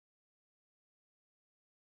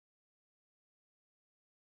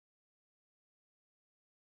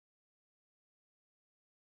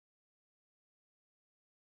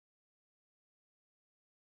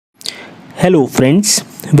Hello friends,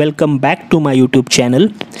 welcome back to my YouTube channel.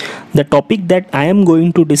 The topic that I am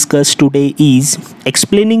going to discuss today is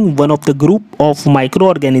explaining one of the group of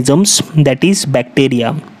microorganisms, that is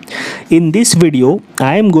bacteria. In this video,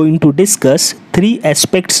 I am going to discuss three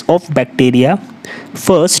aspects of bacteria.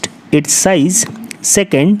 First, its size,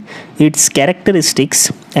 second, its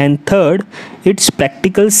characteristics, and third, its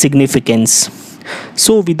practical significance.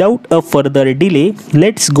 So without a further delay,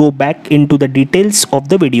 let's go back into the details of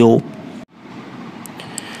the video.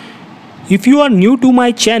 If you are new to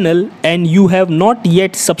my channel and you have not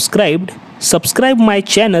yet subscribed, subscribe my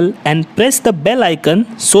channel and press the bell icon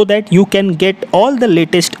so that you can get all the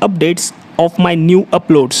latest updates of my new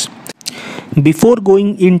uploads. Before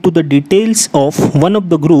going into the details of one of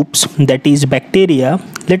the groups, that is bacteria,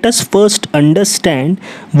 let us first understand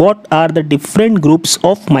what are the different groups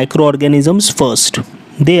of microorganisms first.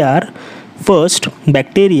 They are first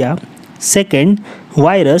bacteria, second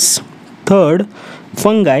virus, third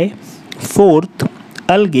fungi, fourth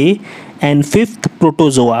algae, and fifth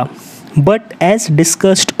protozoa. But as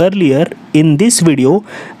discussed earlier, in this video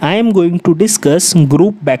I am going to discuss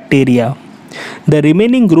group bacteria. The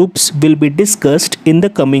remaining groups will be discussed in the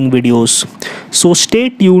coming videos, so stay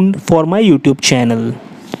tuned for my YouTube channel.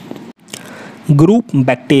 Group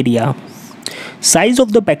bacteria. Size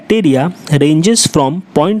of the bacteria ranges from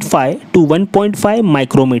 0.5 to 1.5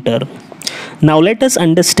 micrometer. Now let us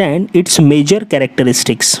understand its major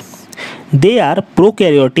characteristics. They are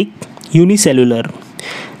prokaryotic, unicellular.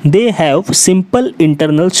 They have simple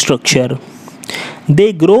internal structure.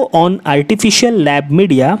 They grow on artificial lab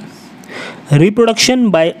media.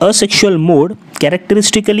 Reproduction by asexual mode,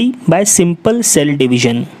 characteristically by simple cell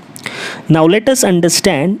division. Now let us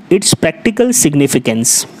understand its practical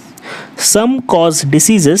significance. Some cause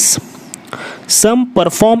diseases. Some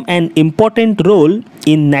perform an important role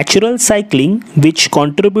in natural cycling, which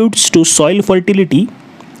contributes to soil fertility.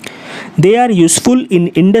 They are useful in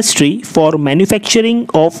industry for manufacturing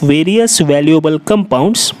of various valuable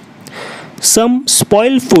compounds. Some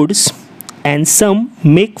spoil foods and some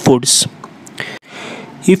make foods.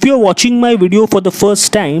 If you are watching my video for the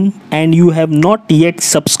first time and you have not yet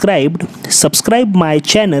subscribed, subscribe my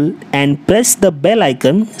channel and press the bell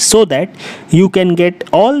icon so that you can get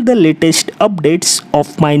all the latest updates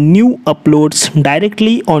of my new uploads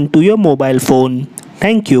directly onto your mobile phone.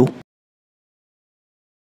 Thank you.